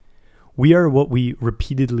We are what we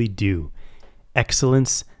repeatedly do.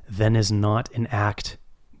 Excellence then is not an act,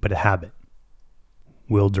 but a habit.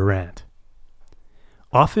 Will Durant.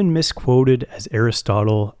 Often misquoted as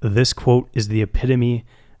Aristotle, this quote is the epitome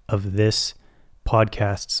of this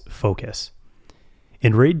podcast's focus.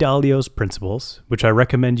 In Ray Dalio's Principles, which I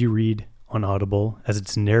recommend you read on Audible as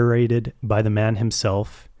it's narrated by the man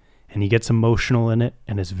himself, and he gets emotional in it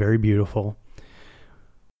and is very beautiful.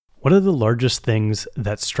 One of the largest things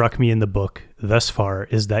that struck me in the book thus far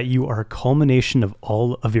is that you are a culmination of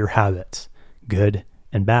all of your habits, good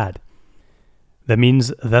and bad. That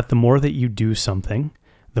means that the more that you do something,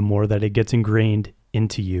 the more that it gets ingrained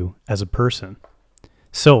into you as a person.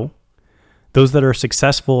 So, those that are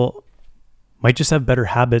successful might just have better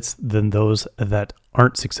habits than those that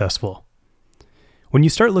aren't successful. When you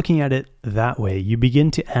start looking at it that way, you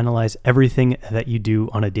begin to analyze everything that you do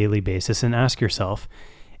on a daily basis and ask yourself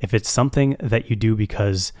if it's something that you do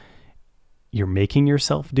because you're making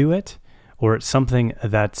yourself do it, or it's something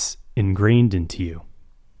that's ingrained into you.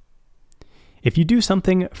 If you do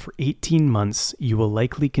something for 18 months, you will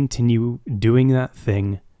likely continue doing that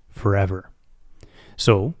thing forever.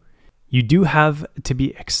 So, you do have to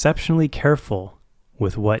be exceptionally careful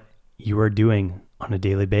with what you are doing on a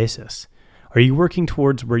daily basis. Are you working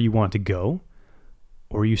towards where you want to go,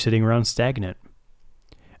 or are you sitting around stagnant?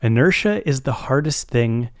 Inertia is the hardest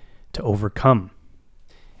thing to overcome.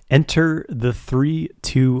 Enter the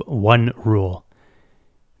 3-2-1 rule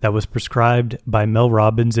that was prescribed by Mel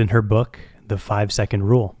Robbins in her book, The 5-Second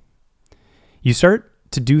Rule. You start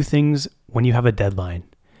to do things when you have a deadline.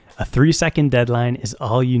 A 3-second deadline is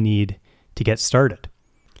all you need to get started.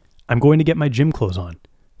 I'm going to get my gym clothes on.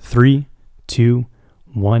 3, 2,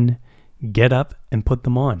 1, get up and put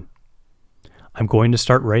them on. I'm going to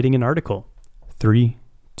start writing an article. 3,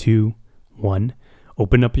 2, 1,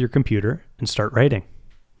 open up your computer and start writing.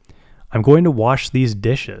 I'm going to wash these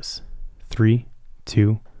dishes. 3,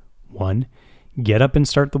 2, 1, get up and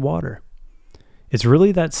start the water. It's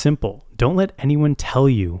really that simple. Don't let anyone tell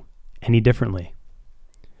you any differently.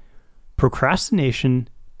 Procrastination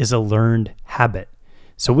is a learned habit.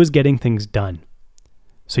 So is getting things done.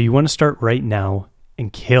 So you want to start right now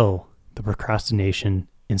and kill the procrastination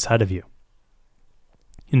inside of you.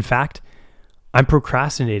 In fact, I'm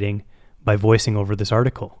procrastinating by voicing over this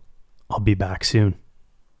article. I'll be back soon.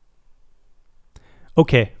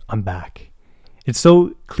 Okay, I'm back. It's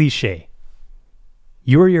so cliche.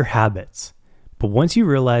 You are your habits. But once you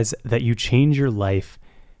realize that you change your life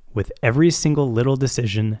with every single little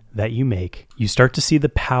decision that you make, you start to see the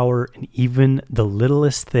power in even the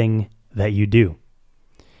littlest thing that you do.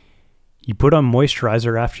 You put on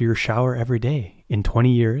moisturizer after your shower every day. In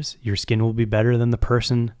 20 years, your skin will be better than the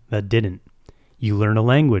person that didn't. You learn a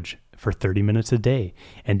language for 30 minutes a day,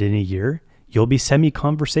 and in a year, you'll be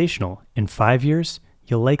semi-conversational. In 5 years,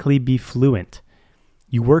 you'll likely be fluent.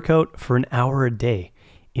 You work out for an hour a day.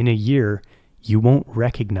 In a year, you won't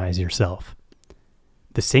recognize yourself.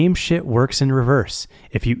 The same shit works in reverse.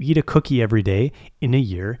 If you eat a cookie every day, in a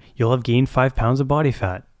year, you'll have gained 5 pounds of body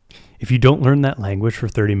fat. If you don't learn that language for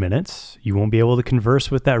 30 minutes, you won't be able to converse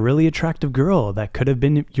with that really attractive girl that could have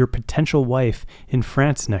been your potential wife in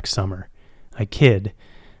France next summer. I kid,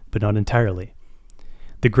 but not entirely.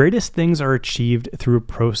 The greatest things are achieved through a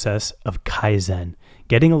process of Kaizen,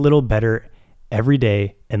 getting a little better every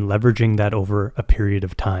day and leveraging that over a period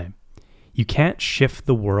of time. You can't shift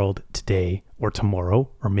the world today or tomorrow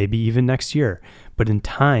or maybe even next year, but in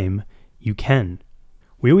time, you can.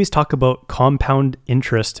 We always talk about compound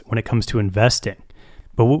interest when it comes to investing,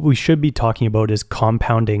 but what we should be talking about is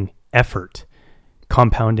compounding effort,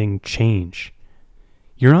 compounding change.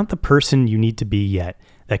 You're not the person you need to be yet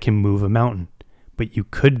that can move a mountain, but you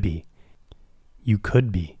could be. You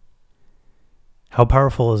could be. How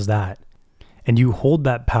powerful is that? And you hold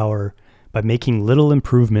that power by making little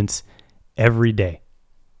improvements every day.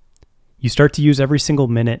 You start to use every single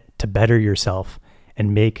minute to better yourself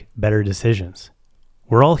and make better decisions.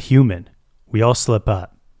 We're all human. We all slip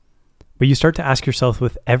up. But you start to ask yourself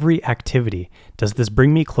with every activity, does this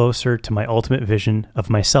bring me closer to my ultimate vision of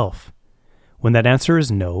myself? When that answer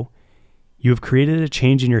is no, you have created a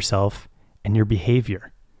change in yourself and your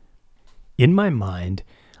behavior. In my mind,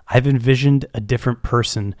 I've envisioned a different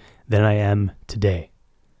person than I am today.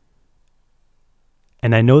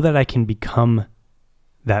 And I know that I can become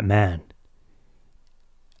that man.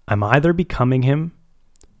 I'm either becoming him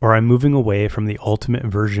or I'm moving away from the ultimate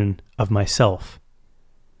version of myself.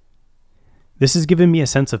 This has given me a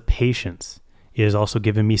sense of patience. It has also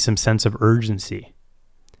given me some sense of urgency.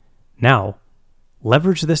 Now,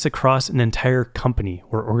 leverage this across an entire company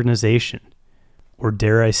or organization, or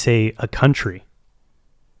dare I say, a country.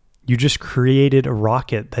 You just created a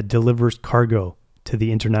rocket that delivers cargo to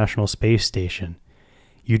the International Space Station.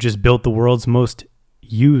 You just built the world's most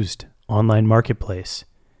used online marketplace.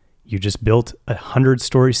 You just built a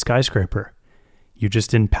 100-story skyscraper. You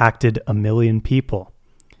just impacted 1 million people.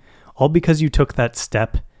 All because you took that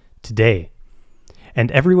step today. And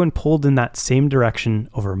everyone pulled in that same direction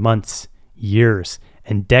over months, years,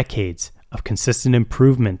 and decades of consistent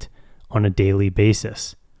improvement on a daily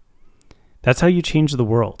basis. That's how you change the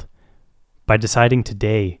world, by deciding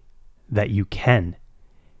today that you can,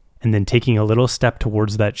 and then taking a little step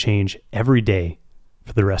towards that change every day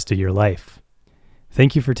for the rest of your life.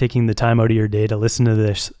 Thank you for taking the time out of your day to listen to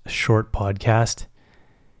this short podcast.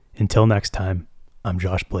 Until next time, I'm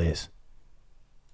Josh Blaze.